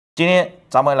今天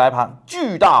咱们来盘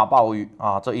巨大鲍鱼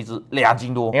啊，这一只2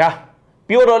斤多，你看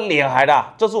比我的脸还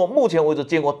大，这是我目前为止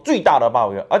见过最大的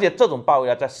鲍鱼，而且这种鲍鱼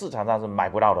啊，在市场上是买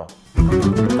不到的。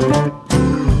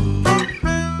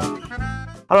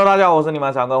Hello， 大家好，我是你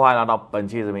们小哥，欢迎来到本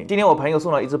期视频。今天我朋友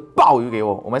送了一只鲍鱼给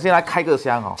我，我们先来开个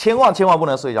箱哈，千万不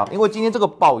能睡觉，因为今天这个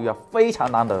鲍鱼啊非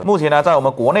常难得，目前呢在我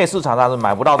们国内市场上是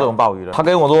买不到这种鲍鱼的。他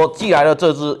跟我说寄来的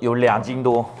这只有2斤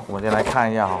多，我们先来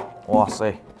看一下哈，哇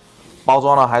塞，包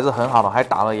装的还是很好的，还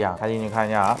打了烊，开进去看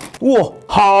一下啊，哇，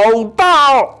好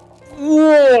大哦，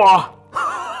哇，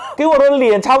跟我的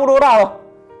脸差不多大了，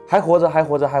还活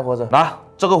着，来。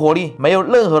这个活力没有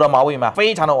任何的毛病嘛，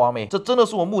非常的完美。这真的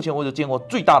是我目前为止见过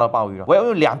最大的鲍鱼了。我要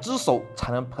用2只手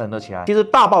才能捧得起来。其实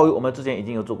大鲍鱼我们之前已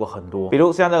经有做过很多，比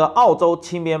如像这个澳洲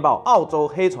青边鲍、澳洲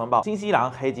黑船鲍、新西兰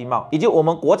黑金鲍，以及我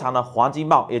们国产的黄金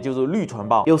鲍，也就是绿船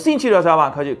鲍。有兴趣的小伙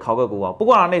伴可以去考个股哦。不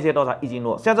过呢，那些都才1斤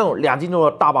多，像这种2斤多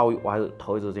的大鲍鱼，我还是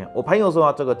头一次见。我朋友说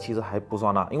啊，这个其实还不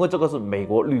算大，因为这个是美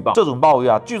国绿鲍。这种鲍鱼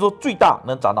啊，据说最大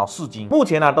能长到4斤。目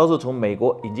前呢，都是从美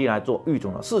国引进来做育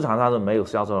种的，市场上是没有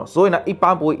销售的，所以呢，一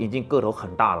般不会引进个头很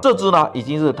大的。这只呢，已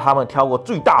经是他们挑过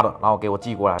最大的，然后给我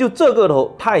寄过来。就这个头，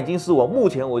它已经是我目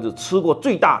前为止吃过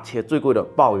最大且最贵的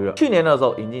鲍鱼了。去年的时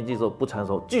候引进技术不成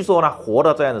熟，据说呢，活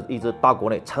的这样子一只到国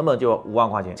内成本就要5万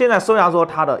块钱。现在虽然说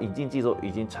它的引进技术已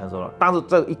经成熟了，但是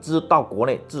这一只到国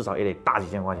内至少也得大几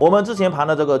千块钱。我们之前盘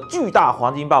的这个巨大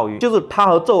黄金鲍鱼，就是它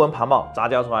和皱纹盘鲍杂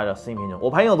交出来的新品种。我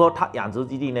朋友说他养殖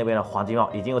基地那边的黄金鲍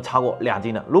已经有超过2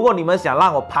斤了。如果你们想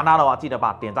让我盘它的话，记得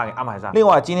把点赞给安排上。另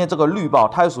外，今天这个绿鲍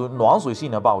它是属于暖水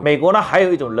性的鲍鱼，美国呢还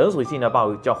有一种冷水性的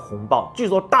鲍鱼叫红鲍，据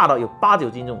说大的有8、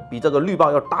9斤重，比这个绿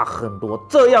鲍要大很多。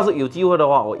这要是有机会的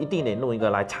话，我一定得弄一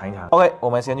个来尝一尝。OK， 我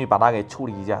们先去把它给处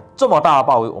理一下。这么大的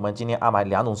鲍鱼，我们今天安排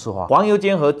2种吃法：黄油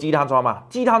煎和鸡汤装嘛。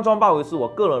鸡汤装鲍鱼是我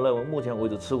个人认为目前为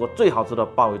止吃过最好吃的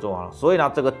鲍鱼做法了，所以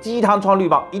呢，这个鸡汤装绿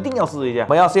鲍一定要试一下。我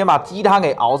们要先把鸡汤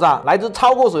给熬上，来只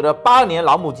焯过水的82年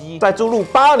老母鸡，再注入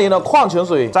82年的矿泉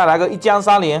水，再来个1姜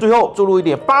3连，最后注入一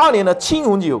点82年的青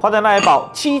红酒，放在那里煲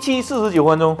49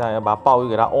分钟。现在要把鲍鱼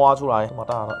给它挖出来，这么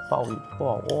大的鲍鱼不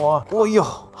好挖。哎呦，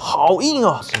好硬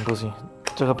哦！不行，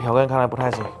这个瓢根看来不太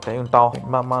行，得用刀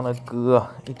慢慢的割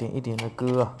啊，一点一点的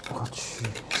割啊。我去，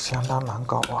相当难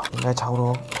搞啊，应该差不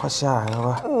多快下来了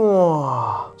吧？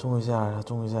哇，终于下来了。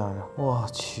我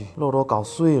去，肉都搞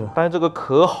碎了。但是这个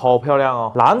壳好漂亮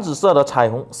哦，蓝紫色的彩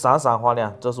虹，闪闪发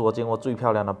亮，这是我见过最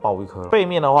漂亮的鲍鱼壳了。背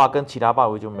面的话跟其他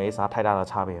鲍鱼就没啥太大的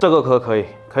差别。这个壳可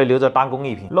以留着当工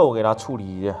艺品，肉给它处理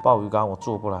一下。鲍鱼竿我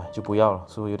做不来就不要了，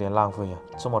是不是有点浪费啊？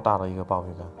这么大的一个鲍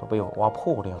鱼竿都被我挖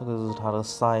破掉。这个是它的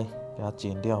鳃。给它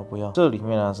剪掉，不要。这里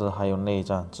面呢是还有内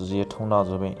脏，直接通到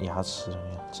这边牙齿里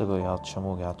面，这个也要全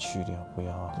部给它去掉，不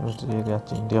要啊！这个直接给它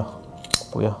剪掉，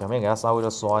不要。表面给它稍微的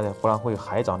刷一下，不然会有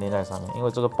海藻粘在上面。因为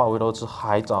这个鲍鱼都吃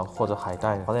海藻或者海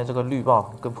带的，好像这个绿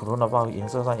鲍跟普通的鲍鱼颜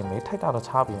色上也没太大的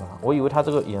差别嘛。我以为它这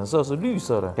个颜色是绿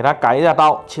色的，给它改一下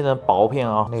刀，切成薄片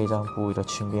啊。内脏部位的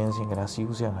裙边先给它修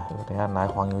下来，这个等一下拿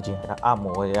黄油煎给它按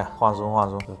摩一下，放松。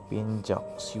这个边角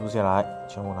修下来。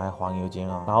全部拿黄油煎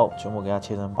啊，然后全部给它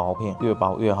切成薄片，越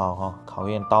薄越好哈。考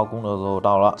验刀工的时候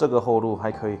到了，这个厚度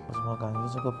还可以。为什么感觉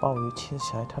这个鲍鱼切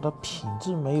起来它的品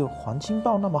质没有黄金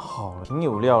鲍那么好了？挺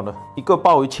有料的，一个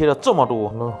鲍鱼切了这么多，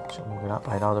全部给它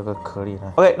摆到这个壳里来。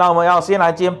OK， 那我们要先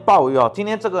来煎鲍鱼哦。今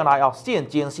天这个呢要现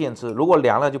煎现吃，如果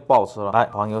凉了就不好吃了。来，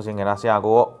黄油先给它下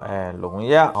锅，拢一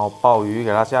下，然后鲍鱼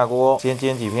给它下锅，先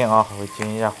煎几片啊，我会煎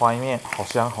一下翻一面，好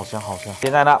香。现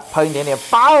在呢喷一点点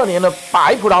82年的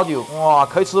白葡萄酒，哇！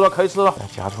可以吃了，给它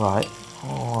夹出来。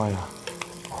哎呀，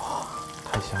哇，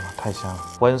太香了！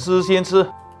粉丝先吃，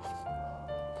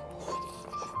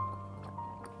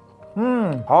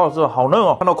好好吃，好嫩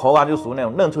哦，看到口感就属于那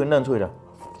种嫩脆的。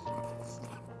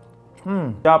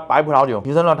加白葡萄酒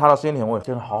提升了它的鲜甜味，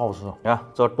真的好好吃哦。你看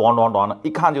这短的，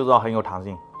一看就知道很有弹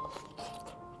性。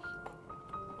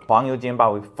黄油煎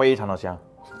鲍鱼非常的香，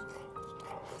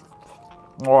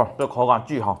哇，这口感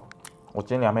巨好。我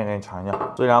煎2片给你尝一下，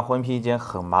虽然分批煎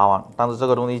很麻烦，但是这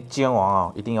个东西煎完啊，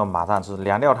一定要马上吃，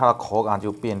凉掉它的口感就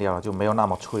变掉了，就没有那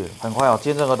么脆了。很快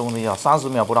煎这个东西30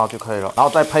秒不到就可以了，然后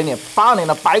再喷点82年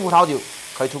的白葡萄酒，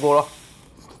可以出锅了。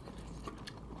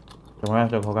怎么样？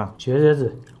这口感？绝对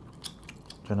是，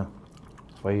真的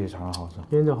非常好吃。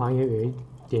边的黄油有一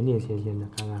点点咸的，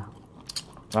看看。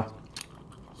来，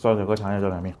烧水哥尝一下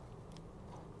这2面。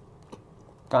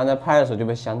刚刚在拍的时候就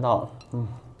被香到了，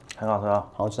很好吃啊，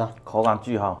好吃啊，口感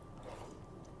巨好。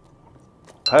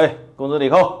可以，工资你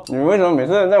扣。你们为什么每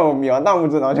次在我抿完大拇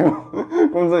指然后就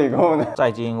工资你扣呢？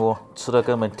再煎一锅，吃的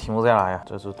根本停不下来啊！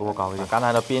这是多高一点，刚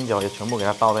才的边角也全部给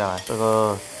它倒下来，这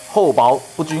个厚薄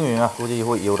不均匀啊，估计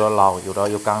会有的老，有的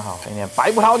又刚好。一点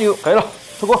白葡萄酒可以了，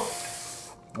出锅。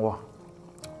哇，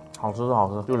好吃是好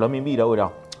吃，就人民币的味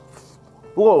道。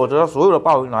不过我觉得所有的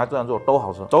鲍鱼拿来这样做都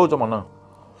好吃，都是这么嫩。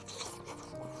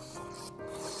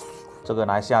这个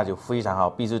拿来下酒非常好，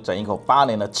必须整一口8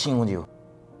年的清红酒。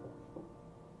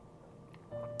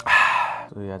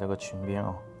注意一下这个裙边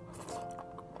哦，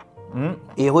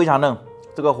也非常嫩，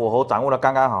这个火候掌握的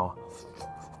刚刚好。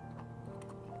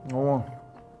哦，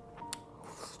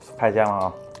太香了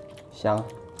啊！香。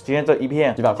今天这一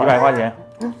片几百块钱，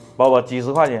不几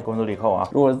十块钱，工资里扣啊。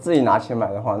如果是自己拿钱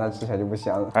买的话，那吃起来就不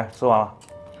香了。哎，吃完了。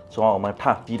吃完我们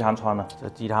鸡汤穿了，这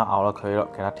鸡汤熬了可以了，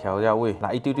给它调一下味，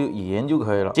来一丢丢盐就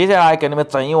可以了。接下来给你们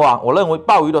整一碗我认为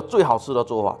鲍鱼的最好吃的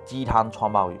做法——鸡汤川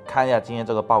鲍鱼。看一下今天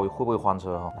这个鲍鱼会不会翻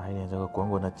车哈？来一点这个滚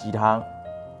滚的鸡汤，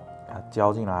给它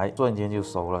浇进来，瞬间就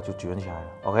熟了，就卷起来了。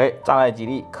OK， 再来几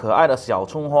粒可爱的小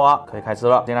葱花，可以开吃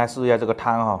了。先来试一下这个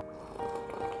汤哈，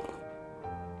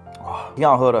哇，挺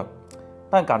好喝的，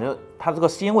但感觉它这个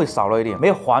鲜味少了一点，没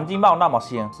有黄金鲍那么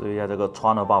鲜。试一下这个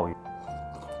川的鲍鱼。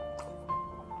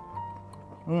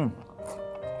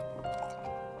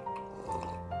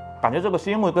感觉这个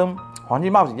鲜味跟黄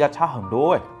金鲍比较差很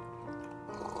多哎，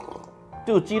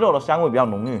就是鸡肉的香味比较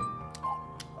浓郁，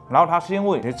然后它鲜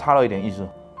味也差了一点意思。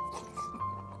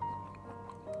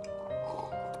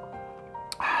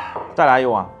再来一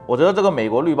碗，我觉得这个美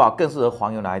国绿鲍更适合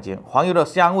黄油来煎，黄油的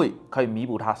香味可以弥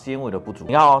补它鲜味的不足。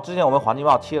你看哦，之前我们黄金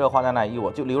鲍切了放在那里一窝，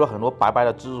就留了很多白白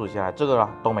的汁水下来，这个呢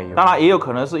都没有。当然也有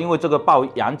可能是因为这个鲍鱼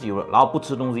养久了，然后不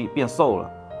吃东西变瘦了。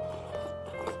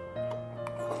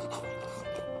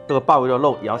这个鲍鱼的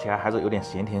肉咬起来还是有点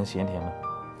咸甜的。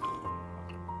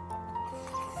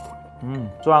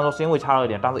虽然说鲜味差了一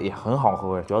点，但是也很好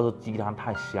喝哎，主要是鸡汤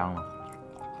太香了。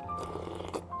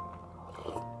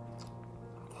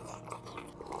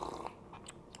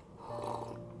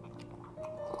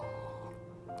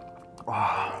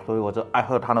哇，所以我这爱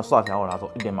喝汤的帅小伙来说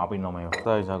一点毛病都没有。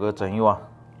再小哥整一碗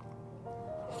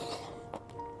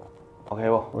 ，OK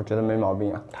不？我觉得没毛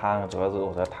病啊。汤主要是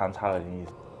我觉得汤差了点意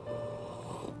思。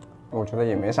我觉得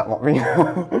也没啥毛病，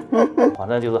反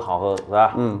正就是好喝，是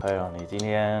吧？可以了，你今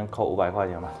天扣500块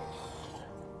钱吧，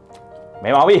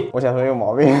没毛病。我想说有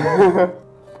毛病，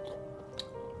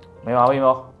没毛病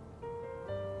不？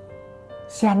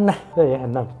香呢，这也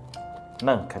很嫩，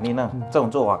嫩肯定嫩，这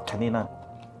种做法肯定嫩。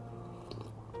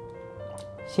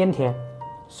鲜甜，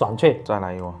爽脆。再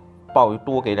来一碗，鲍鱼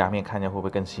多给2片，看一下会不会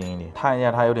更鲜一点？看一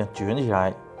下它有点卷起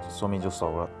来，说明就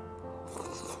熟了。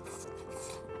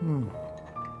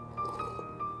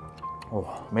哇，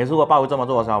没吃过鲍鱼这么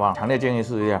做的小伙伴，强烈建议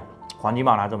试一下黄金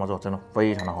鲍来这么做，真的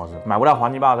非常的好吃。买不到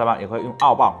黄金鲍的小伙伴也可以用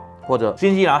澳鲍或者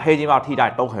新西兰黑金鲍替代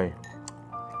都可以。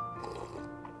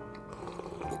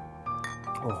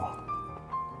哇，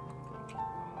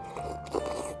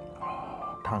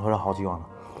汤喝了好几碗了，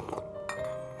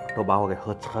都把我给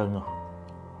喝撑了。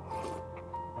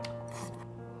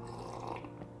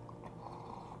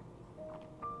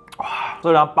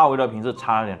虽然鲍鱼的品质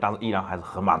差了点，但是依然还是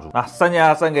很满足。那剩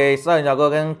下剩给摄影小哥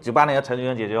跟98年的程序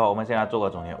员姐姐后，我们现在做个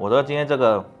总结。我觉得今天这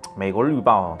个美国绿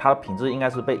鲍哦，它的品质应该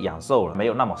是被养瘦了，没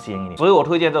有那么鲜一点。所以我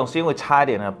推荐这种鲜味差一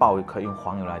点的鲍鱼可以用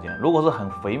黄油来煎。如果是很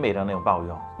肥美的那种鲍鱼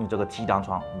哦，用这个鸡汤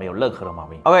川没有任何的毛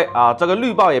病。OK 啊，这个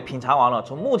绿鲍也品尝完了。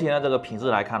从目前的这个品质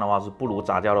来看的话，是不如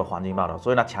杂交的黄金鲍的。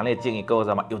所以呢，强烈建议各位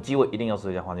小伙伴有机会一定要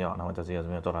试一下黄金鲍。那么这期就这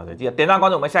边做到这里，记得点赞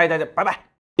关注，我们下期再见，拜拜。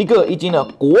一个1斤的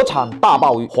国产大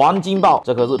鲍鱼，黄金鲍，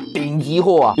这可是顶级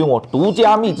货啊！用我独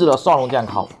家秘制的蒜蓉酱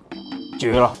烤，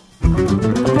绝了。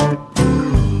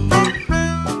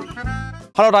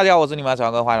Hello， 大家好，我是你们小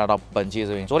哥，欢迎来到本期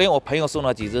视频。昨天我朋友送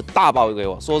了几只大鲍鱼给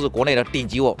我，说是国内的顶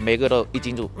级货，每个都1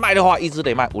斤重，卖的话一只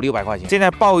得卖500、600块钱。现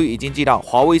在鲍鱼已经寄到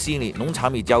华威新里农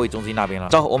产品交易中心那边了。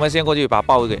走，我们先过去把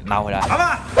鲍鱼给拿回来。老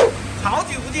板，好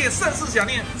久不见，甚是想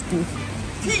念，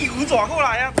屁股转过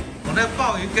来呀！我那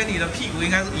鲍鱼跟你的屁股应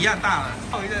该是一样大的。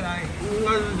鲍鱼在哪里？应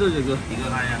该是这几个，一个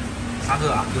看一下，3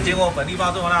个啊？有见过本地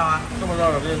鲍这么大吗？这么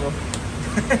大的见过。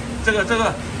这个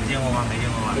你见过吗？没见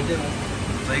过吧？没见过。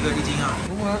这一个1斤啊？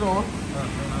不哪种？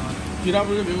其他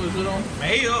不是给我吃的吗？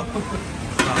没有。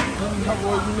差不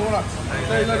多1斤多了。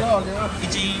这个多少钱啊？1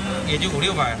斤也就500、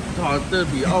600。哇，这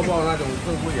比澳鲍那种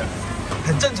更贵啊。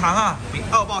很正常啊，比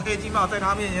澳鲍、黑金鲍在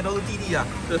他面前都是弟弟啊。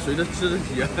这谁都吃得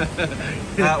起啊？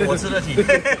啊，我吃得起。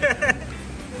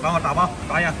帮我打包，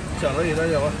打样。小的也带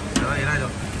走啊。小的也带走。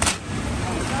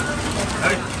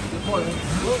哎，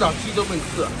不用打气都没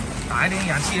事。打一点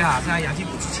氧气啊，现在氧气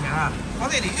不值钱啊。关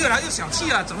键你越来越小气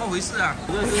了，怎么回事啊？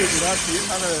这是给他提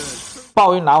他的。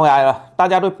鲍鱼拿回来了，大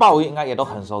家对鲍鱼应该也都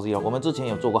很熟悉了。我们之前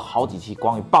有做过好几期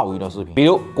关于鲍鱼的视频，比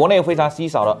如国内非常稀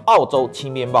少的澳洲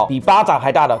青边鲍，比巴掌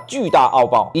还大的巨大澳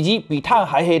鲍，以及比碳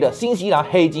还黑的新西兰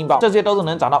黑金鲍，这些都是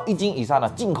能长到1斤以上的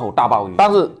进口大鲍鱼。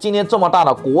但是今天这么大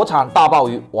的国产大鲍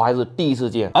鱼，我还是第一次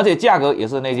见，而且价格也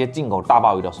是那些进口大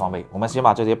鲍鱼的双倍。我们先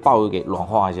把这些鲍鱼给软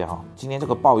化一下哈。今天这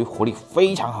个鲍鱼活力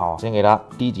非常好，先给它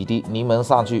滴几滴柠檬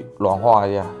上去软化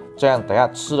一下。 这样等下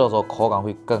吃的时候口感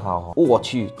会更好哦。我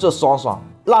去，这爽爽，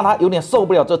让他有点受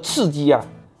不了这刺激啊！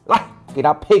来，给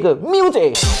他配个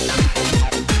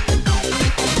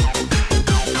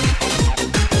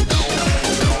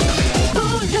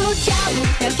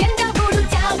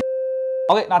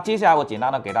music。OK， 那接下来我简单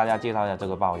的给大家介绍一下这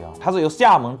个鲍鱼哦，它是由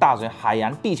厦门大学海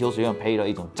洋地球学院培育的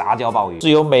一种杂交鲍鱼，是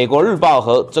由美国日鲍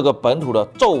和这个本土的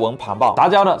皱纹盘鲍杂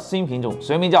交的新品种，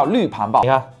学名叫绿盘鲍。你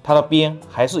看它的边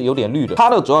还是有点绿的，它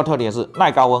的主要特点是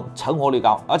耐高温、成活率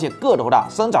高，而且个头大，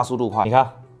生长速度快。你看。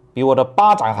 比我的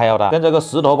巴掌还要大，跟这个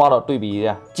石头鲍的对比一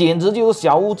下，简直就是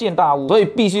小巫见大巫。所以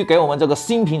必须给我们这个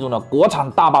新品种的国产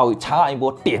大鲍鱼长按一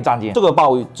波点赞键。这个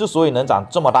鲍鱼之所以能长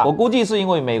这么大，我估计是因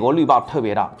为美国绿鲍特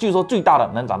别大，据说最大的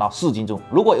能长到4斤重。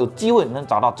如果有机会能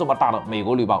找到这么大的美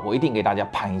国绿鲍，我一定给大家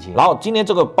盘一期。然后今天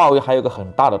这个鲍鱼还有一个很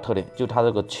大的特点，就它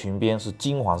这个裙边是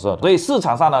金黄色的，所以市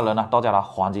场上的人呢都叫它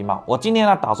黄金鲍。我今天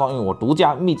呢打算用我独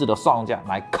家秘制的蒜蓉酱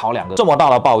来烤2个这么大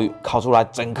的鲍鱼，烤出来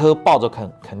整颗抱着啃，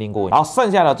肯定过瘾。然后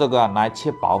剩下的这个来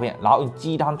切薄片，然后用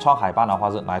鸡汤穿海斑的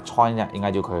方式来穿一下，应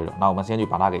该就可以了。那我们先去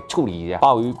把它给处理一下，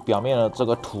鲍鱼表面的这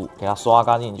个土给它刷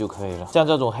干净就可以了。像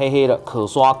这种黑黑的，可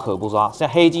刷可不刷，像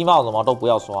黑金鲍什么都不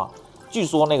要刷。据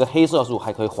说那个黑色素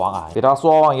还可以防癌。给它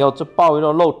刷完以后，这鲍鱼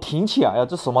的肉挺起来啊，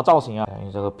这什么造型啊？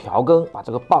用这个瓢羹把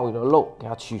这个鲍鱼的肉给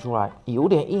它取出来，有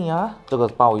点硬啊。这个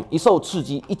鲍鱼一受刺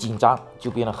激一紧张就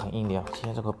变得很硬了。现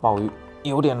在这个鲍鱼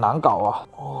有点难搞啊。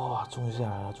哇，终于下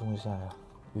来了，终于下来了。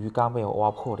 鱼缸被我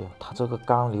挖破掉，它这个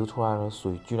缸流出来的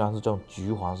水居然是这种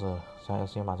橘黄色的。现在要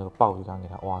先把这个鲍鱼缸给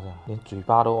它挖下来，连嘴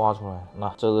巴都挖出来。那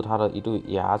这是它的一对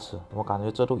牙齿，我感觉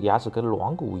这对牙齿跟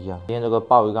软骨一样。今天这个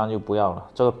鲍鱼缸就不要了，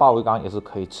这个鲍鱼缸也是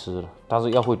可以吃的，但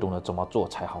是要会懂得怎么做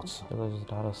才好吃。这个是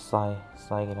它的鳃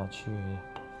给它去一下，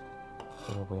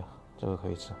这个不要，这个可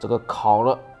以吃。这个烤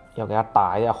了要给它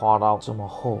打一下花刀。这么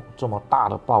厚这么大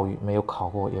的鲍鱼没有烤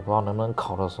过，也不知道能不能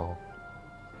烤得熟。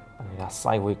 给它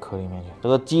塞回壳里面去。这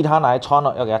个鸡汤来穿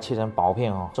了，要给它切成薄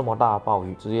片哦。这么大的鲍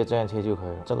鱼，直接这样切就可以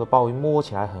了。这个鲍鱼摸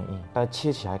起来很硬，但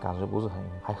切起来感觉不是很硬，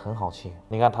还很好切。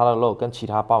你看它的肉跟其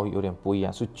他鲍鱼有点不一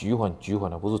样，是橘混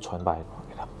的，不是纯白的。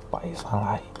给它摆上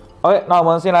来。OK， 那我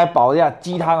们先来煲一下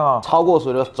鸡汤啊。焯过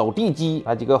水的走地鸡，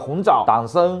来几个红枣、党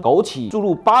参、枸杞，注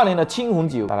入8年的青红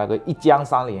酒，再来个1姜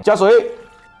3连，加水。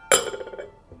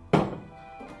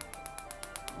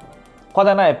 放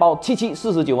在那里煲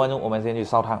49分钟，我们先去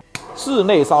烧汤。室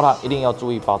内烧汤一定要注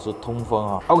意保持通风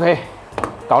啊。OK，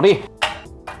 搞定。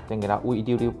先给它煨一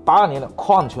丢丢8年的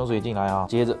矿泉水进来啊，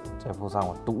接着再铺上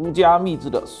我独家秘制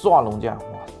的蒜蓉酱。哇，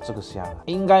这个香啊！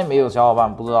应该没有小伙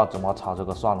伴不知道怎么炒这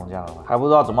个蒜蓉酱了吧？还不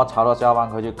知道怎么炒的小伙伴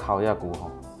可以去烤一下骨哈。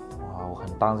哇，我很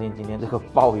担心今天这个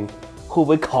鲍鱼会不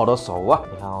会烤得熟啊？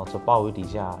你看哦，这鲍鱼底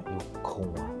下有孔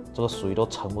啊。 这个水都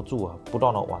沉不住啊，不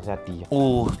断的往下滴。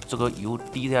哦，这个油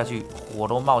滴下去，火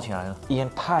都冒起来了，烟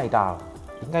太大了，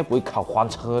应该不会烤翻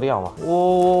车料吧？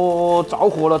哦，着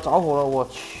火了，着火了！我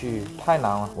去，太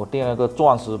难了！我垫了个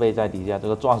钻石杯在底下，这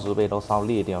个钻石杯都烧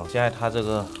裂掉了。现在它这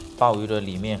个鲍鱼的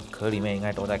里面壳里面应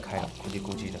该都在开了，咕叽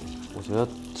咕叽的。我觉得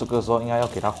这个时候应该要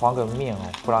给它翻个面哦，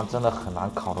不然真的很难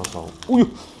烤得熟。哎呦，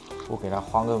我给它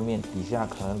翻个面，底下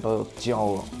可能都有胶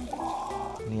了，哇，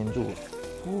粘住了。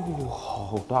 哦，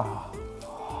好大啊！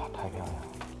哇，太漂亮了！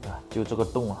啊，就这个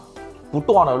洞啊，不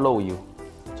断的漏油。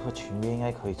这个裙边应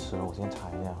该可以吃了，我先尝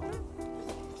一下。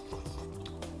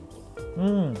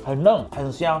很嫩，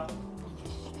很香。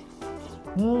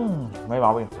没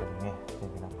毛病。这里面先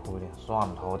给它铺一点蒜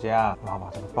头酱，然后把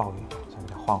这个鲍鱼再给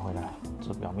它换回来，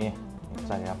这表面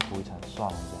再给它铺一层蒜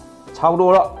蓉酱，差不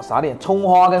多了。撒点葱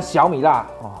花跟小米辣，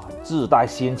哇，自带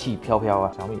仙气飘飘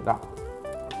啊！小米辣。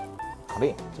 搞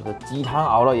定，这个鸡汤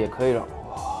熬了也可以了。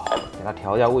哇，给它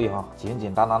调一下味哈，简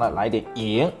简单单的来点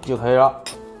盐就可以了。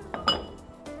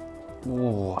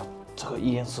哇，这个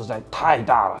烟实在太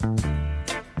大了。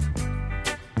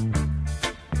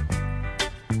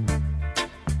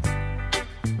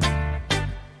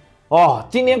哦，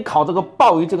今天烤这个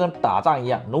鲍鱼就跟打仗一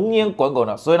样，浓烟滚滚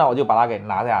的，所以呢我就把它给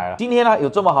拿下来了。今天呢有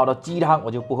这么好的鸡汤，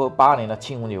我就不喝8年的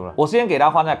青红酒了。我先给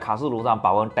它放在卡式炉上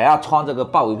保温，等下穿这个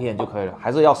鲍鱼片就可以了。还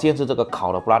是要先吃这个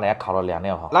烤的，不然等下烤的凉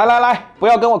掉哈。来来来，不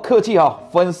要跟我客气哈，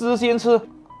粉丝先吃。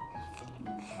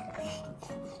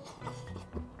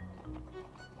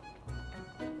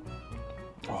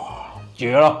哇，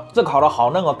绝了！这烤的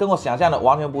好嫩哦，跟我想象的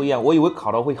完全不一样。我以为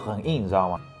烤的会很硬，你知道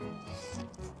吗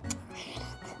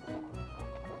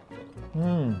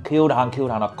？Q 弹 Q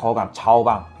弹的口感超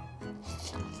棒。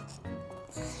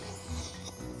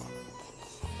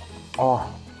哦，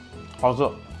好吃，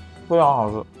非常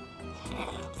好吃。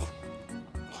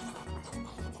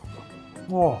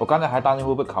哇！我刚才还担心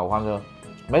会不会烤翻车，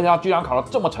没想到居然烤得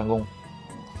这么成功，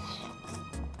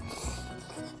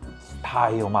太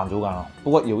有满足感了。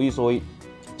不过有一说一，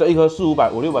这一颗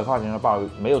400-500、600块钱的鲍鱼，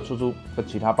没有吃出跟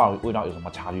其他鲍鱼味道有什么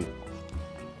差距。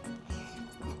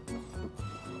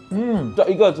这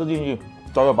一个吃进去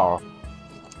早就饱了，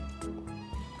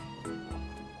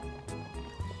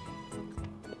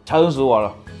撑死我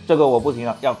了！这个我不行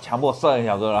了，要强迫摄影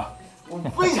小哥了。我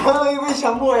非常容易被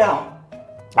强迫呀！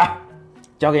来，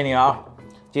交给你了啊！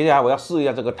接下来我要试一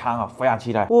下这个汤啊，非常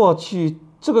期待。我去，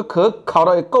这个壳烤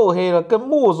的也够黑了，跟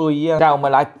墨水一样。现在我们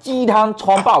来鸡汤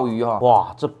川鲍鱼哈，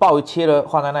哇，这鲍鱼切了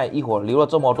放在那里一会儿，流了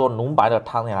这么多浓白的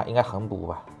汤下来，应该很补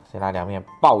吧？先来2片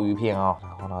鲍鱼片啊，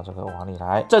放到这个碗里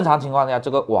来。正常情况下，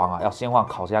这个碗啊要先放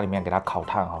烤箱里面给它烤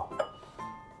烫哈。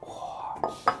哇，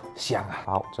香啊！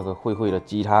好，这个烩的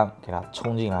鸡汤给它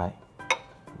冲进来，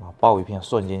把鲍鱼片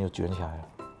瞬间就卷起来了。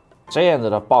这样子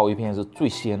的鲍鱼片是最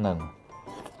鲜嫩的。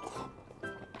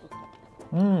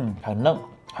很嫩，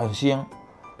很鲜。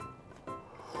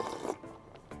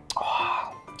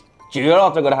哇，绝了！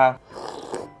这个汤，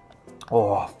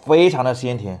哇，非常的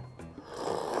鲜甜。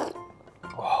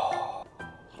哇，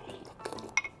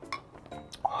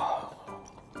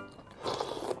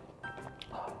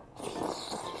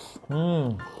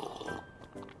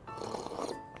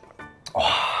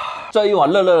这一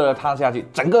碗热热的汤下去，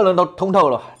整个人都通透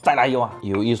了。再来一碗，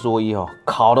有一说一哦，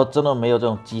烤的真的没有这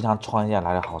种鸡汤川下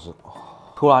来的好吃。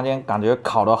突然间感觉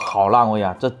烤的好烂味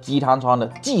啊！这鸡汤川的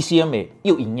既鲜美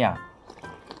又营养，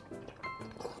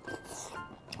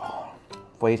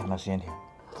非常的鲜甜，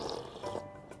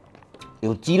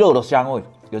有鸡肉的香味，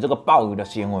有这个鲍鱼的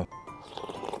鲜味。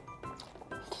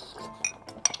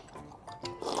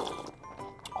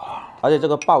而且这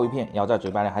个鲍鱼片咬在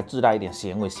嘴巴里还自带一点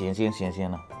咸味，咸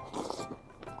鲜的，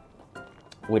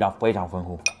味道非常丰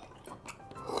富。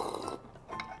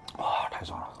哇，太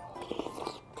爽了！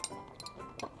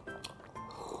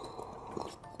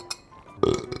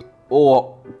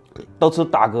我都吃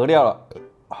打嗝料了。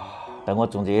等我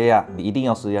总结一下，你一定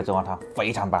要试一下这碗汤，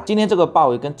非常棒。今天这个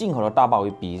鲍鱼跟进口的大鲍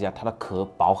鱼比一下，它的壳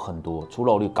薄很多，出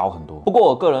肉率高很多。不过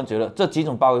我个人觉得这几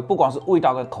种鲍鱼不光是味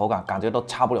道跟口感，感觉都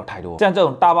差不了太多。像这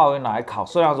种大鲍鱼拿来烤，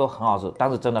虽然说很好吃，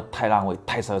但是真的太浪费，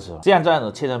太奢侈了。像这样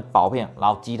子切成薄片，然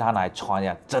后鸡汤拿来穿一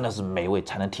下，真的是美味，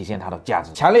才能体现它的价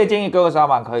值。强烈建议各位小伙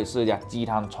伴可以试一下鸡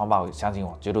汤川鲍鱼，相信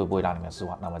我，绝对不会让你们失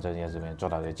望。那么这期视频做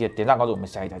到这里，记得点赞关注，我们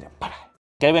下一条见，拜拜。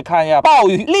给你们看一下鲍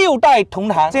鱼6代同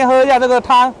堂，先喝一下这个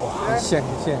汤，哇，很鲜很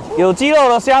鲜，有鸡肉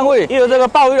的香味，又有这个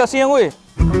鲍鱼的鲜味。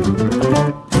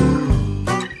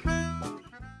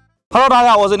Hello， 大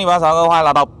家好，我是你们小哥，欢迎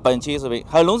来到本期视频。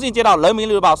很荣幸接到人民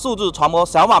日报数字传播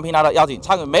小马平台的邀请，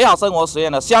参与美好生活实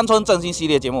验的乡村振兴系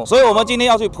列节目。所以，我们今天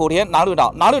要去莆田南绿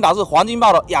岛。南绿岛是黄金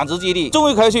鲍的养殖基地，终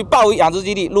于可以去鲍鱼养殖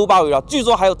基地撸鲍鱼了。据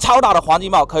说还有超大的黄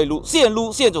金鲍可以撸现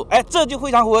煮，哎，这就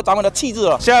非常符合咱们的气质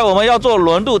了。现在我们要坐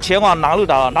轮渡前往南绿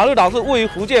岛了。南绿岛是位于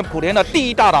福建莆田的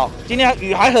第1大岛。今天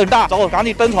雨还很大，走，赶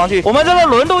紧登船去。我们这个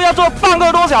轮渡要坐半个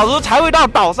多小时才会到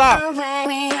岛上。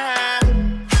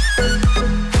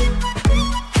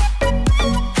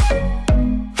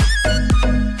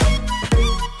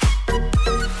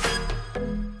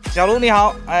小卢你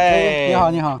好，哎，你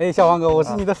好你好，哎，小王哥，我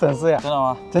是你的粉丝呀，真的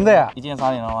吗？真的呀，一键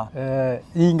3连了吗？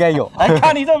应该有。哎，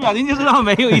看你这表情就知道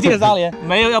没有一键3连，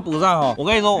没有要补上哦。我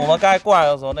跟你说，我们刚才过来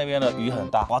的时候，那边的雨很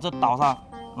大，哇，这岛上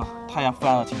啊，太阳非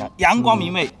常的起来，阳光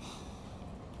明媚，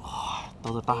哇，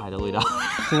都是大海的味道。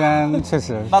这边确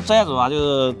实。那这样子吧，就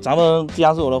是咱们既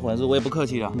然是我的粉丝，我也不客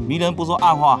气了，明人不说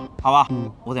暗话，好吧？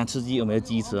我想吃鸡，有没有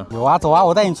鸡吃？有啊，走啊，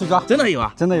我带你去抓。真的有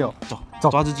啊？真的有。走，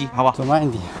抓只鸡，好吧？走慢一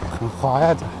点，很滑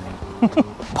呀这。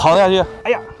跑下去，哎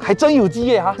呀，还真有鸡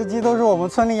耶哈！这鸡都是我们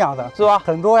村里养的，是吧？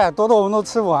很多呀，多的我们都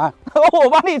吃不完。我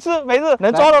帮你吃，没事，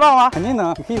能抓得到吗？肯定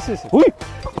能，你可以试试。喂，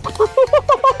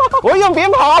我又别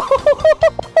跑！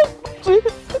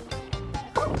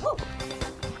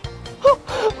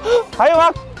还有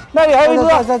吗？那里还有一只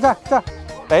啊，这。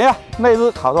等一下，那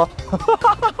只烤肉，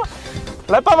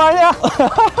来帮忙一下。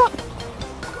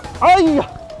哎呀，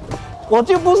我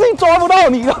就不信抓不到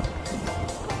你了。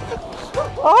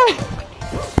哎，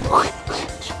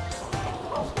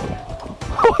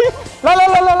来，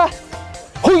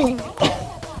嘿，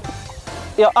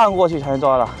要按过去才能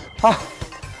抓到。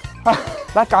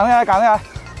来，赶下来，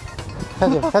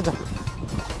开走。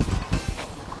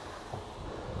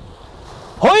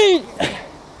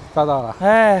抓到了，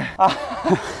哎啊，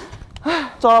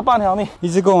抓了半条命，一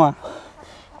只够吗？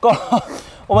够了，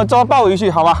我们抓鲍鱼去，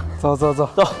好吧？走走走，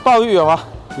走，鲍鱼有吗？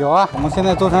有啊，我们现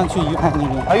在坐上去鱼排那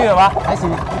边，还有吗？还行，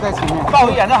就在前面。鲍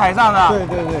鱼养在海上的。对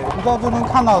对对，你到这能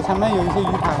看到前面有一些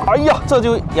鱼排。哎呀，这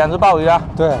就养殖鲍鱼啊。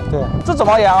对对，这怎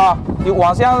么养啊？有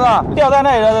网箱是吧？吊在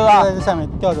那里的，对吧？在这下面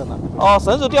吊着呢。哦，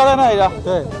绳子吊在那里的。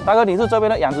对，大哥，你是这边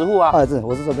的养殖户啊？啊，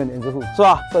我是这边的养殖户，是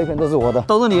吧？这一片都是我的。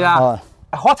都是你的啊？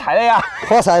啊，发财了呀！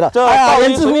发财了！这鲍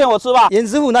鱼随便我吃吧。养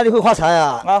殖户哪里会发财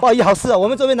啊？鲍鱼好吃啊，我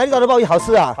们这边哪里找的鲍鱼好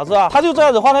吃啊？好吃啊！他就这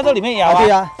样子放在这里面养啊。对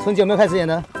呀，从9没有开始养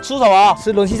的。吃什么？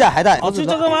吃龙须菜、海带。哦，吃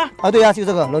这个吗？啊，对呀，就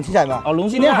这个龙须菜嘛。哦，龙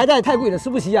须。今天海带太贵了，吃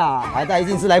不起啊！海带已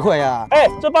经10来块呀。哎，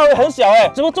这鲍鱼很小哎，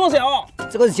怎么这么小啊？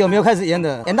这个是9没有开始养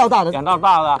的，养到大的。养到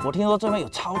大的。我听说这边有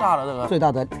超大的这个。最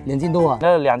大的2斤多啊。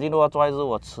那2斤多抓一只，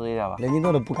我吃一下吧。2斤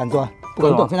多的不敢抓，不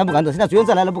敢动，现在不敢动，现在主人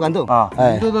再来了不敢动啊。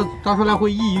哎，这个抓出来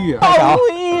会抑郁。鲍鱼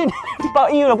会抑郁，到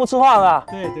抑郁了不吃饭了。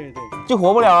对对对，就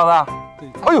活不了了是吧？对。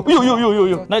哎呦，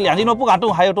那2斤多不敢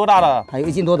动，还有多大的？还有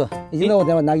1斤多的，1斤多我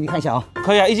等会拿给你看一下啊。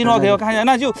可以啊，1斤多给我看一下，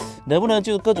那就能不能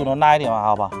就各种都拉一点嘛，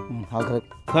好吧？嗯，好，可以，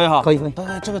可以哈，可以。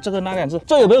这个拉2只，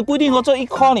这有没有规定说这一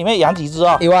筐里面养几只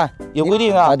啊？有啊，有规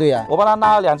定啊。啊，对呀。我帮他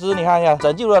拉2只，你看一下，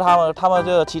拯救了他们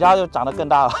就其他就长得更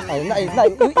大了。哎，那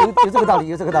有这个道理，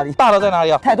有这个道理。大的在哪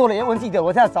里啊？太多了，要忘记的，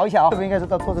我现在找一下啊。这个应该是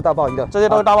都是大鲍鱼的，这些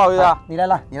都是大鲍鱼的。你来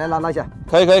拉一下。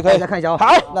可以。大家看一下啊。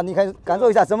好，那你感受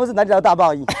一下什么是哪里的大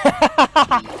鲍鱼。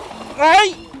哎，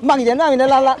慢一点，拉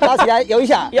起来，游一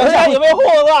下。有没有货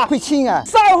是吧？会轻啊。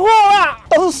上货了，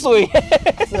都是水。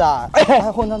是啊。哎，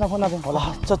混那边好了。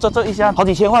这一箱好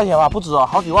几千块钱吧，不止哦，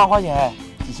好几万块钱哎。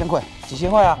几千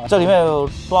块啊！这里面有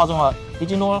多少重啊？1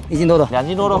斤多？1斤多的，2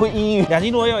斤多的会抑郁。2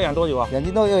斤多要养多久啊？2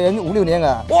斤多要养5、6年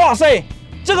啊！哇塞，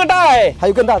这个大哎，还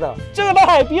有更大的，这个大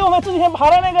哎，比我们之前爬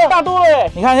的那个大多了哎！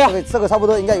你看一下，这个差不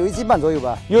多应该有1斤半左右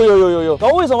吧？有。然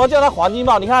后为什么叫它黄金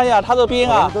鲍？你看一下它的边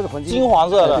啊，都是黄金，金黄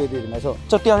色的。对，没错。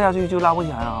这掉下去就拉不起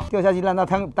来了啊！掉下去让它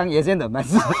当野生的，没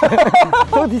事。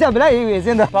这个底下本来也有野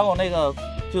生的。帮我那个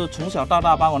就是从小到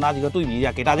大帮我拿几个对比一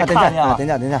下，给大家看一下。等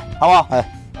一下，好不好？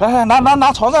哎，来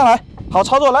拿床上来。好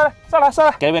操作，来，上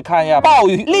来，给你们看一下鲍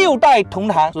鱼6代同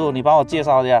堂。师傅，你帮我介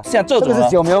绍一下，像这种这个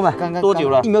是9苗嘛，刚多久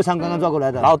了？1苗长刚刚抓过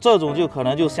来的。然后这种就可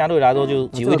能就相对来说就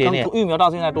久一点点。育苗到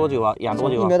现在多久啊？养多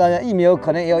久啊？育苗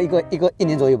可能也要一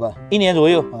年左右吧。1年左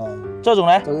右。这种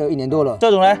呢？这个有1年多了。这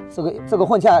种呢？这个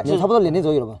混下来也差不多2年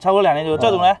左右了吧？差不多2年左右。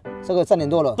这种呢？这个3年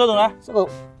多了。这种呢？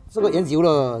这个研究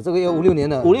了，这个要5、6年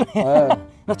了。5、6年。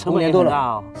那成本也很大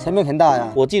哦。成本很大呀。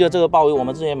我记得这个鲍鱼我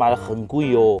们之前买的很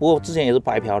贵哦，不过之前也是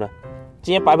白嫖的。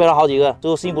今天白嫖了好几个，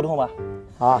最后心不痛吧？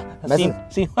啊，没事，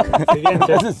心随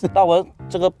便吃。那我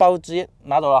这个鲍直接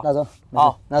拿走了。拿走，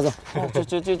好，拿走。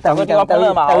就找个地方烹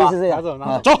饪嘛，好吧？是这样。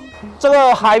走，这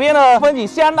个海边的风景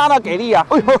相当的给力啊！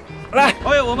哎呦，来，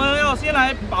我们要先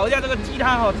来煲一下这个鸡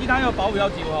汤哈，鸡汤要煲比较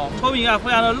久哦。村民啊，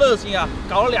非常的热心啊，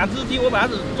搞了2只鸡，我本来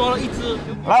只抓了1只。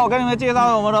来，我跟你们介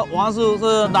绍我们的王师傅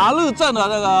是南日镇的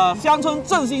这个乡村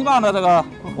振兴办的这个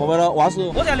我们的王师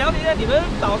傅。我想了解一下你们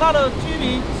岛上的居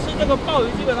民吃这个鲍鱼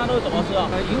基本上都是怎么吃啊？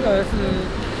有的是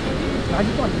拿去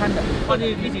炖汤的，放进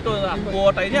一起炖是吧？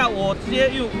我等一下我直接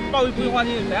用鲍鱼不用放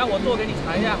进去，等一下我做给你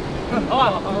尝一下。好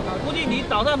吧，估计你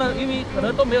岛上的渔民可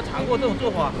能都没有尝过这种做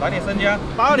法。来点生姜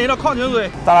，82年的矿泉水，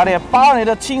再来点82年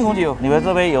的青红酒。你们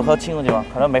这边有喝青红酒吗？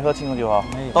可能没喝青红酒哈，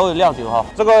都有料酒哈。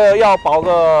这个要煲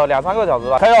个2、3个小时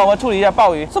吧。可以了，我们处理一下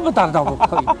鲍鱼。这么大的鲍鱼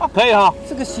可以？可以哈，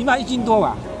这个起码1斤多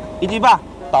吧？1斤半。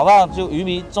岛上就渔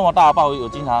民这么大的鲍鱼有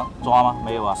经常抓吗？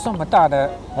没有啊，这么大的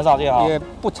很少见啊，也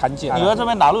不常见。你们这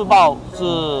边南日鲍是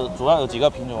主要有几个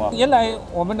品种啊？原来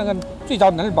我们那个最早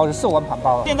南日鲍是寿纹盘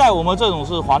鲍，现在我们这种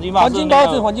是黄金鲍，黄金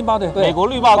鲍是黄金鲍的，对，美国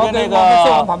绿鲍跟那个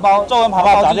寿纹盘鲍，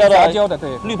杂交的，对，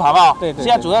绿盘鲍，对。现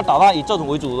在主要岛上以这种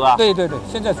为主是吧？对，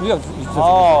现在主要以这种。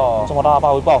哦，这么大的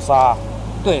鲍鱼不好杀。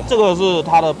对，这个是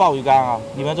它的鲍鱼干啊，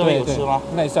你们这边有吃吗？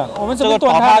那算了，我们这个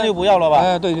短汤就不要了吧？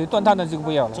对，断汤的就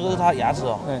不要了。这个是它牙齿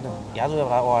哦，对，牙齿要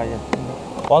把它挖一下。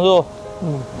王师傅，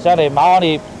现在得麻烦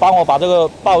你帮我把这个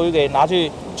鲍鱼给拿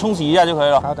去冲洗一下就可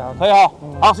以了。好的，可以哈。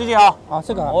好，谢谢啊。好，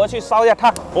这个我要去烧一下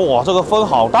汤。哇，这个风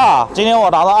好大啊！今天我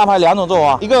打算安排2种做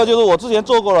法，一个就是我之前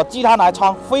做过的鸡汤来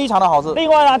焯，非常的好吃。另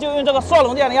外呢，就用这个蒜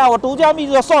蓉酱，你看我独家秘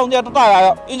制的蒜蓉酱都带来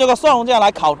了，用这个蒜蓉酱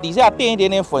来烤，底下垫一点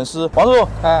点粉丝。王师傅，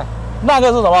那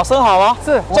个是什么？生蚝吗？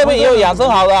是，这边也有养生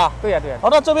蚝的啊。对呀。哦，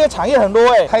那这边产业很多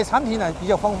哎。海产品呢比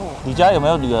较丰富。你家有没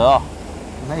有女儿啊？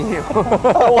没有。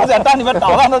我想当你们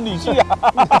岛上的女婿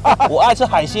啊。我爱吃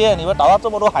海鲜，你们岛上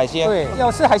这么多海鲜。对，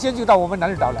要吃海鲜就到我们南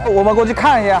日岛来。我们过去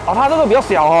看一下。哦，它这个比较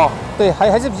小哦。对，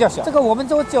还是比较小。这个我们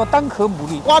都叫单壳牡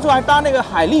蛎，挖出来当那个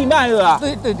海蛎卖的啊。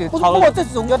对。不过这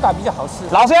种要大比较好吃。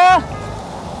老乡，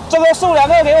这个数2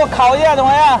个给我烤一下怎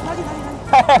么样？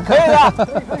可以的。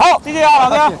好，谢谢啊，老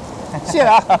哥。谢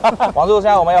了啊。王叔，现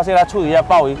在我们要先来处理一下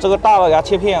鲍鱼，这个大的给它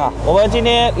切片啊。我们今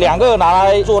天2个拿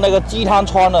来做那个鸡汤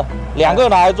穿的，2个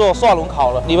拿来做蒜蓉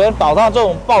烤的。你们岛上这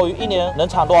种鲍鱼一年能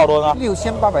产多少吨啊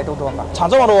6800多吨吧。产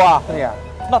这么多啊？对呀。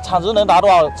那产值能达多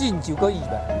少？近9个亿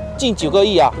吧。近9个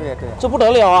亿啊？对呀对呀。这不得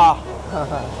了啊！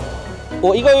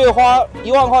我1个月花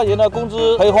1万块钱的工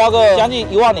资，可以花个将近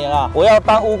1万年啊！我要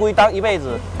当乌龟当一辈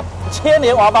子。千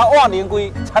年王八万年龟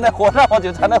才能活那么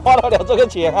久，才能花得了这个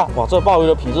钱啊！哇，这鲍鱼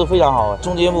的品质非常好啊，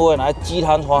中间部位拿来鸡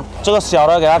汤穿，这个小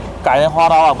的给它改成花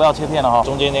刀啊，不要切片了哈。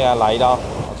中间这个来一刀，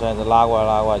这样子拉过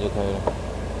来就可以了。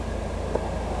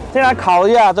先来烤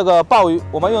一下这个鲍鱼，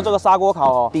我们用这个砂锅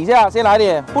烤哦，底下先来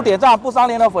点不点赞不3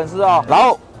连的粉丝哦，然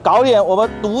后搞一点我们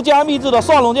独家秘制的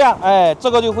蒜蓉酱，哎，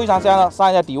这个就非常香了，上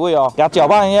一下底味哦，给它搅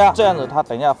拌一下，这样子它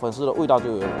等一下粉丝的味道就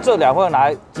有了。这2份拿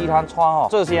来鸡汤穿哦，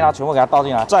这些呢全部给它倒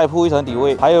进来，再铺一层底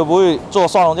味。还有不会做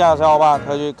蒜蓉酱的小伙伴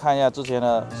可以去看一下之前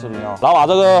的视频哦。然后把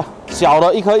这个小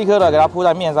的一颗一颗的给它铺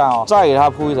在面上哦，再给它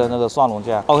铺一层这个蒜蓉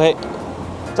酱 ，OK，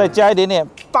 再加一点点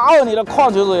82你的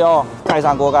矿泉水哦，盖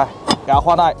上锅盖，给它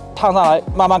放在烫上来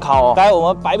慢慢烤哦。该我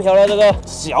们白嫖的这个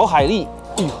小海蛎，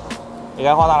也给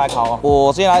它放上来烤哦。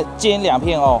我先来煎2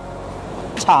片哦，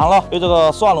尝了，用这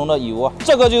个蒜蓉的油啊，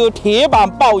这个就是铁板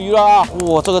鲍鱼了啊！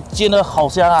哇，这个煎的好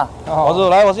香啊！王叔，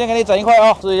来，我先给你整一块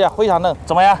哦，试一下，非常嫩，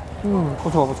怎么样？不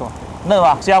错不错，嫩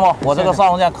吧？香不？我这个蒜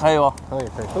蓉酱可以不？可以，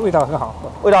这味道很好，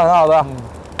味道很好的。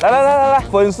来，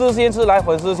粉丝先吃，来，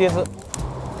粉丝先吃。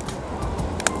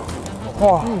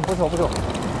哇，不错，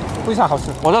非常好吃。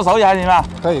我这手艺还行吧？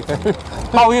可以。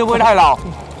鲍鱼不会太老。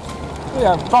对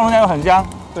呀，蒜蓉酱又很香。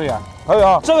对呀。可以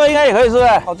啊，这个应该也可以吃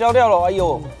哎，烤焦掉了，哎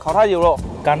呦，烤太久了，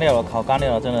干掉了，烤干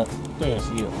掉了，真的可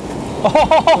惜了，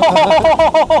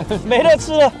没得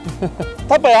吃了，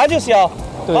它本来就小，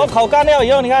然后烤干掉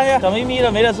以后，你看一下，小咪咪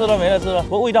的，没得吃了，不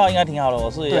过味道应该挺好的，我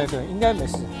试一下，对，应该没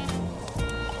事，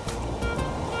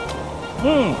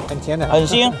很甜的，很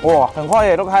鲜，哇，很快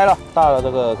也都开了，大的这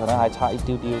个可能还差一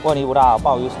丢丢，问题不大，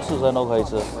鲍鱼刺身都可以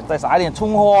吃，再撒一点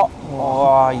葱花，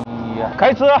哇。可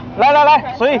以吃，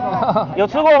来，随意。有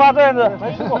吃过吗？这样子？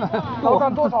没吃过，老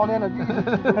干多少年了？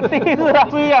第一次啊，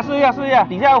试一下。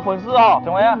底下有粉丝哦，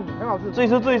怎么样？很好吃，自己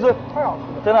吃，太好吃了，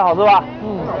真的好吃吧？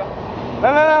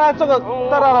来，这个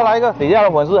大的来一个，底下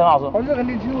的粉丝很好吃，反正肯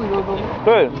定腥味都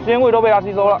对，鲜味都被它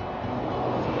吸收了。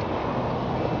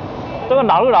这个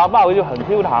老的鲍鱼就很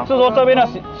Q 弹，是说这边的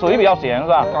水比较咸是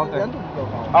吧？盐度比较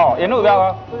高。哦，盐度比较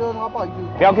高，所以说它鲍鱼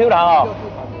比较 Q 弹哦，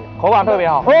口感特别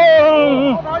好。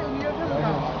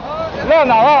热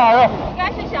闹了，应该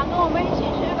是想跟我们一起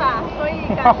吃吧，所以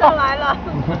赶上来了。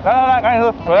来，赶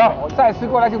紧吃，水啊！我再吃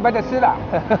过来就没得吃了。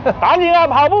赶紧啊，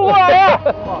跑步过来啊！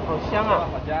哇，好香啊！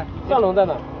好香。蒜蓉在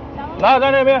哪？然后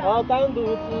在那边。然后单独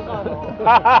吃蒜蓉。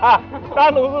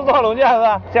单独吃蒜蓉酱是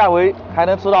吧？下回还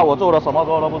能吃到我做的什么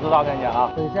锅都不知道，跟你讲啊。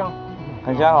很香。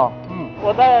很香哦。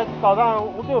我在岛上5、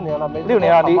6年了，没6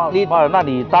年了，那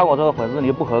你当我这个粉丝你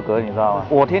就不合格，你知道吗？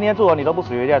我天天做，你都不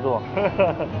学着做。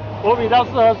我比较适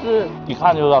合吃，一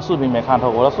看就知道视频没看透，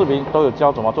我的视频都有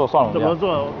教怎么做蒜蓉酱。怎么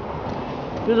做？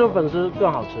就是粉丝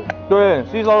更好吃。对，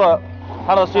吸收了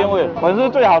它的鲜味，粉丝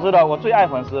最好吃的，我最爱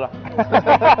粉丝了。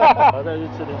我再去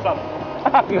吃点蒜蓉。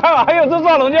你看嘛，还有这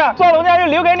蒜蓉酱，蒜蓉酱就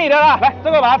留给你的了。来，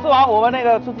这个把它吃完，我们那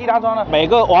个吃鸡汤装的，每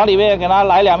个碗里面给它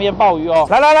来2片鲍鱼哦。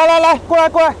来，过来，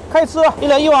开始吃了，1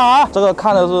人1碗啊。这个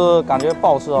看的是感觉不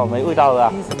好吃哦，没味道的。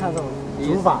第一次看这种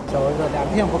煮法，小文哥2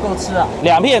片不够吃啊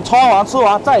，2片穿完吃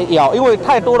完再咬，因为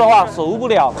太多的话守不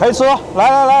了。可以吃哦，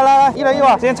来，1人1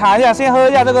碗，先尝一下，先喝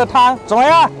一下这个汤，怎么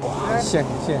样？鲜，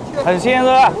很鲜是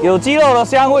吧？有鸡肉的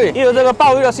香味，又有这个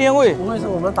鲍鱼的鲜味。不会是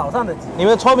我们岛上的鸡？你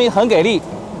们村民很给力。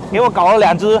给我搞了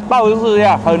2只鲍鱼试一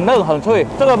下，很嫩很脆，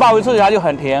这个鲍鱼吃起来就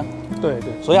很甜。对，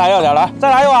水还要了，来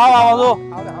再来1碗好吧，王叔。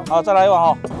好的，好，再来1碗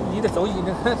哈。你的手艺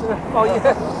呢？这个鲍鱼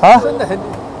啊，真的很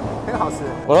好吃。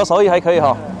我的手艺还可以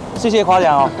哈，谢谢夸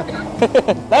奖哦。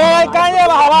来，干一下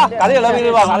吧，好吧？感谢人民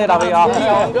日报，感谢大飞啊。小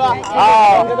文哥，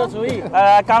好，哥的厨艺。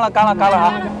来，干了啊。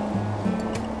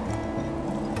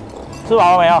吃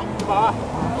饱了没有？吃饱了。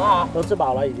啊，都吃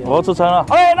饱了已经。我都吃撑了。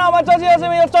OK， 那我们这期的视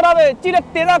频就做到这里，记得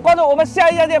点赞关注，我们下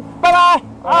一期再见，拜拜。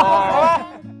好，拜拜。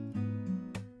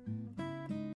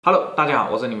Hello， 大家好，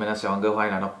我是你们的小王哥，欢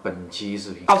迎来到本期视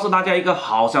频。告诉大家一个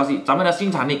好消息，咱们的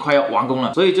新场地快要完工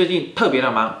了，所以最近特别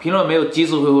的忙，评论没有及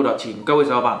时回复的，请各位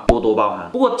小伙伴多多包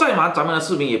涵。不过再忙，咱们的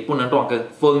视频也不能断更，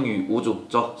风雨无阻。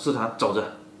走，市场走着。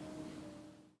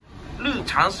日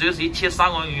常学习切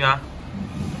三文鱼啊，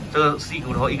这个细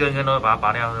骨头一根根都把它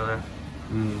拔掉，是不是？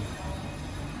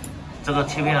这个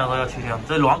切片的时候要去掉，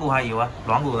这软骨还有啊，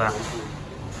软骨的。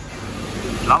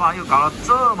老板又搞了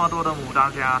这么多的牡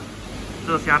丹虾，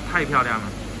这虾太漂亮了。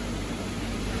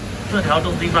这条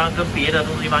中金斑跟别的中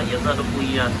金斑颜色都不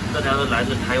一样，这条是来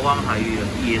自台湾海域的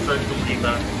野生中金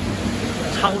斑，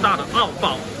超大的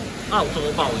澳洲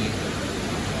鲍鱼。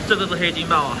这个是黑金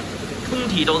鲍啊，通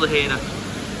体都是黑的。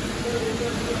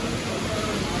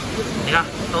你看，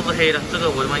都是黑的。这个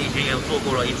我们以前也有做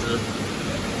过了一只。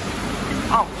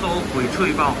澳洲翡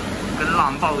翠鲍跟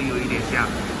蓝鲍有一点像，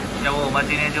要不我们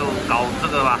今天就搞这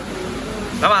个吧。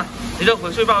老板，你这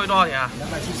翡翠鲍鱼多少钱啊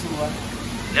275啊。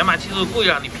 275贵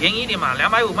了，你便宜一点嘛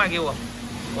，250卖给我，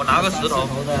我拿个10头。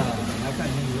头的，你要看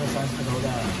清楚这3、4头的。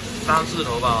3、4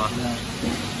头鲍啊。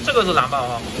这个是蓝鲍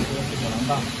啊。这个是小蓝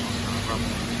鲍。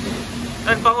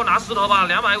那你帮我拿10头吧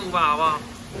，250吧，好不好？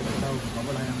搞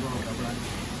不来，搞不来。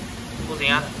不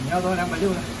行啊。你要多260了，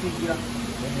最低了，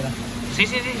给你了。行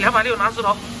，260拿10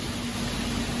头。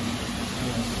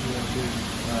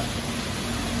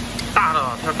大的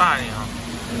挑大一点啊。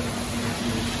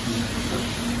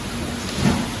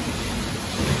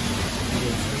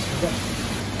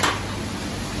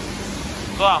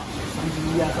 多少3斤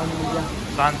1啊，3斤1啊。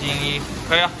3斤1，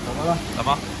可以了。怎么了？怎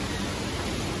么？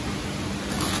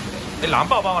哎，蓝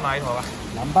鲍帮我拿1头吧。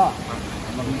蓝鲍。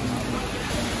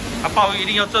啊，鲍鱼一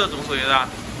定要这种水的啊。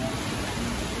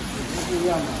不一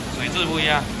样的。水质不一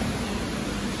样。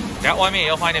等下外面也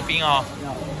要放一点冰哦。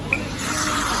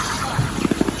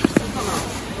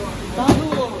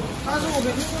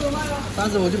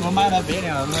35就不卖了，别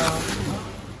了呢。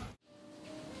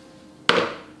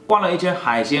 逛了一圈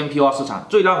海鲜批发市场，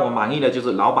最让我满意的就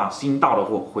是老板新到的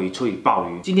货翡翠鲍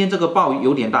鱼。今天这个鲍鱼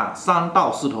有点大，3到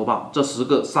4头鲍，这10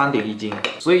个3.1斤，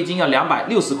所以一斤要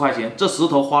260块钱。这10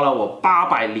头花了我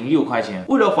806块钱。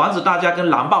为了防止大家跟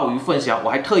蓝鲍鱼混淆，我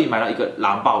还特意买了一个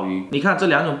蓝鲍鱼。你看这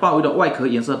2种鲍鱼的外壳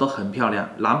颜色都很漂亮，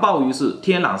蓝鲍鱼是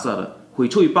天蓝色的。 翡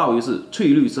翠鲍鱼是翠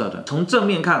绿色的，从正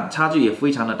面看差距也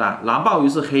非常的大。蓝鲍鱼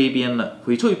是黑边的，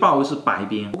翡翠鲍鱼是白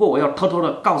边。不过我要偷偷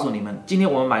的告诉你们，今天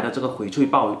我们买的这个翡翠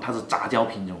鲍鱼，它是杂交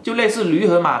品种，就类似驴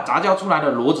和马杂交出来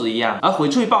的骡子一样。而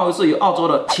翡翠鲍鱼是由澳洲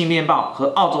的青边鲍和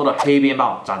澳洲的黑边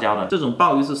鲍杂交的。这种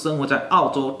鲍鱼是生活在澳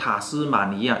洲塔斯马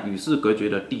尼亚与世隔绝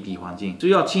的地底环境，需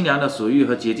要清凉的水域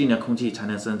和洁净的空气才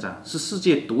能生长，是世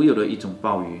界独有的一种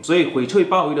鲍鱼。所以翡翠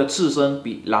鲍鱼的刺身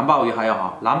比蓝鲍鱼还要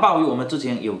好。蓝鲍鱼我们之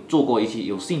前有做过一期，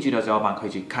有兴趣的小伙伴可以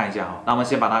去看一下哈。那我们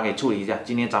先把它给处理一下。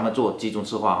今天咱们做几种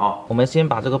吃法哈。我们先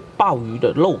把这个鲍鱼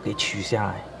的肉给取下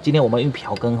来。今天我们用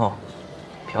瓢羹哈，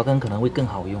瓢羹可能会更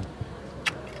好用。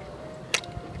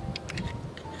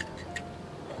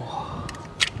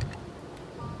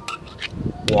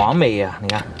哇，完美呀！你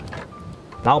看，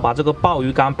然后把这个鲍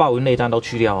鱼肝、鲍鱼内脏都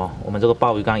去掉哦。我们这个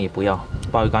鲍鱼肝也不要，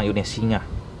鲍鱼肝有点腥啊。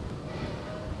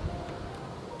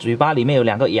嘴巴里面有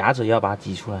2个牙齿，要把它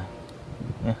挤出来。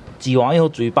 挤完以后，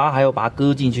嘴巴还要把它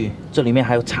割进去，这里面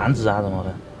还有肠子啊什么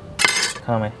的，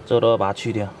看到没？这个都要把它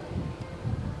去掉。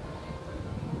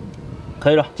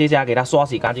可以了，接下来给它刷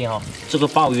洗干净哦。这个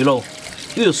鲍鱼肉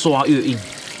越刷越硬，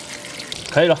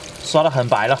可以了，刷得很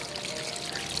白了。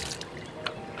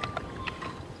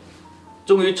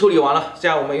终于处理完了，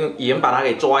现在我们用盐把它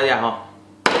给抓一下哈，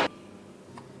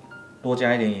多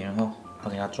加一点盐哈，好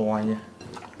给它抓一下。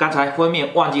刚才封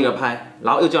面忘记了拍，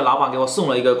然后又叫老板给我送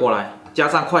了一个过来。 加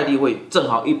上快递费，正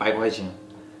好100块钱。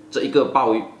这一个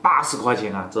鲍鱼80块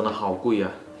钱啊，真的好贵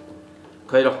啊！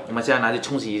可以了，我们现在拿去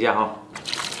冲洗一下哈。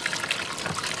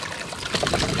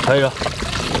可以了。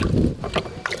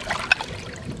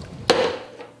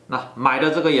那买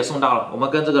的这个也送到了，我们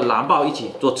跟这个蓝鲍一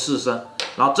起做刺身，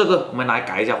然后这个我们来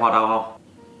改一下花刀哈。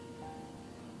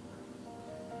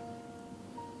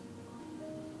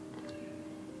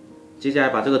接下来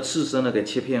把这个刺身呢给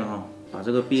切片哈。 把这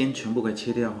个边全部给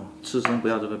切掉哈，刺身不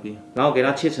要这个边，然后给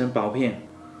它切成薄片。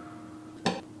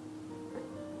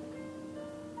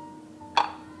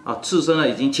啊，刺身呢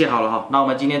已经切好了哈，那我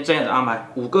们今天这样子安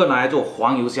排，5个拿来做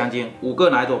黄油香煎，5个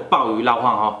拿来做鲍鱼捞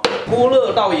饭哈。锅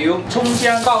热倒油，葱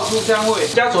香爆出香味，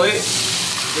加水，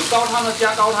有高汤的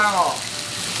加高汤哦。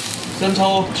生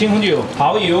抽、青红酒、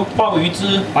蚝油、鲍鱼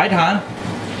汁、白糖，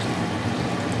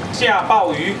下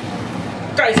鲍鱼。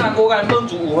 盖上锅盖焖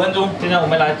煮5分钟。现在我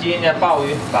们来煎一下鲍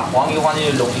鱼，把黄油放进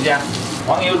去拢一下，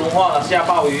黄油融化了下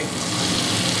鲍鱼，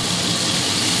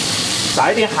撒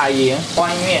一点海盐，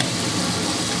翻一面，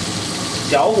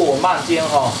小火慢煎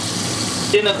哈，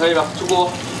煎的可以了，出锅。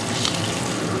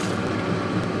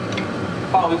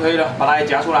鲍鱼可以了，把它也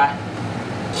夹出来，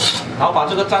然后把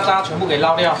这个渣渣全部给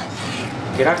捞掉，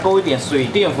给它勾一点水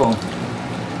淀粉，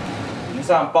淋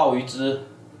上鲍鱼汁。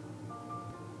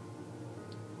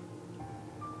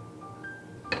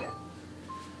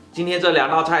 今天这2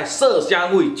道菜色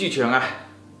香味俱全啊！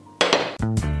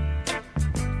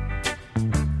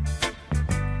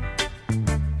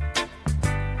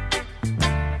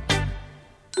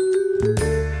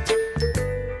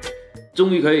终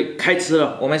于可以开吃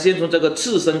了。我们先从这个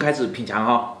刺身开始品尝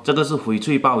哈。这个是翡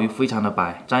翠鲍鱼，非常的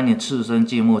白，沾一点刺身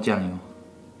芥末酱油。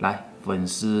来，粉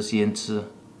丝先吃。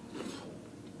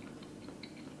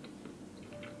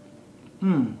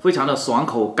非常的爽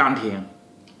口甘甜。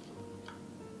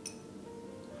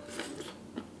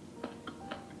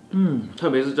特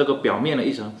别是这个表面的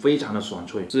一层非常的爽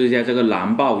脆。试一下这个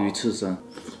蓝鲍鱼刺身，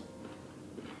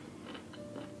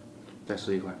再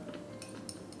吃一块。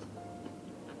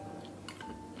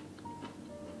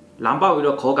蓝鲍鱼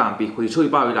的口感比翡翠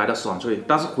鲍鱼来的爽脆，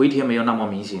但是回甜没有那么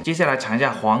明显。接下来尝一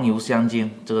下黄油香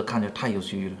煎，这个看着太有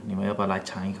趣了，你们要不要来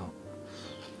尝一口？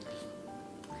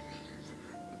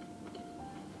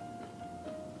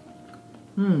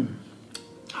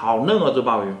好嫩啊，这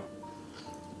鲍鱼。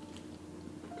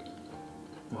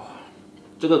哇，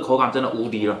这个口感真的无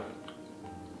敌了。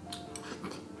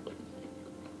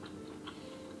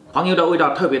黄油的味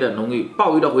道特别的浓郁，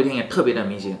鲍鱼的回甜也特别的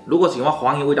明显。如果喜欢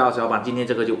黄油味道的小伙伴，今天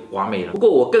这个就完美了。不过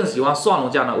我更喜欢蒜蓉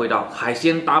酱的味道，海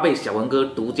鲜搭配小文哥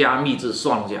独家秘制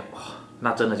蒜蓉酱，哇，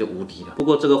那真的就无敌了。不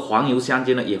过这个黄油香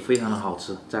煎的也非常的好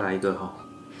吃，再来一个哈。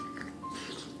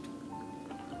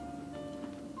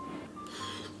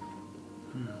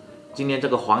今天这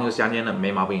个黄油香煎的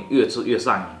没毛病，越吃越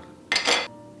上瘾。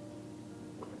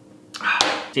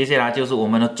接下来就是我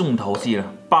们的重头戏了，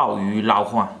鲍鱼捞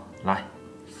饭，来。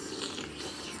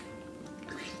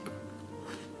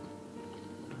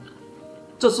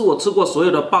这是我吃过所有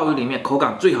的鲍鱼里面口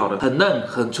感最好的，很嫩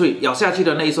很脆，咬下去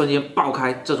的那一瞬间爆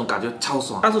开，这种感觉超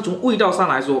爽。但是从味道上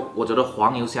来说，我觉得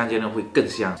黄油香煎的会更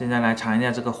香。现在来尝一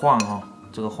下这个饭哈，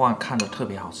这个饭看着特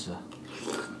别好吃。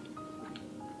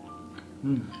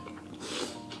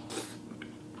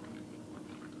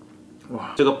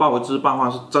哇，这个鲍鱼汁拌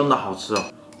饭是真的好吃哦。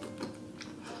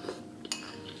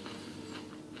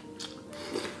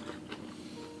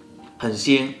很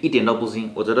鲜，一点都不腥，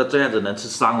我觉得这样子能吃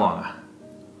3碗啊。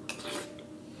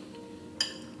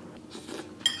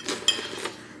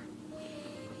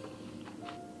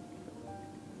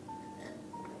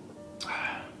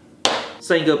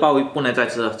剩一个鲍鱼不能再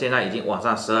吃了，现在已经晚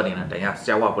上12点了，等一下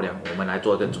消化不良，我们来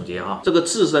做一个总结哈。这个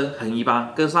刺身很一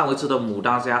般，跟上回吃的牡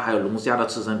丹虾还有龙虾的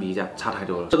刺身比一下，差太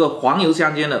多了。这个黄油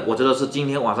香煎的，我觉得是今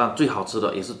天晚上最好吃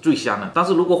的，也是最香的。但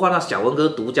是如果换上小文哥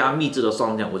独家秘制的蒜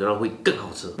蓉酱，我觉得会更好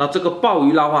吃。那这个鲍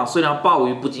鱼捞饭虽然鲍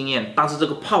鱼不惊艳，但是这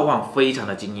个泡饭非常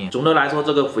的惊艳。总的来说，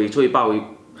这个翡翠鲍鱼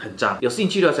很赞，有兴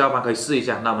趣的小伙伴可以试一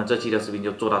下。那我们这期的视频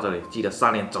就做到这里，记得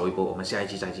3连走一波，我们下一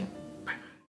期再见。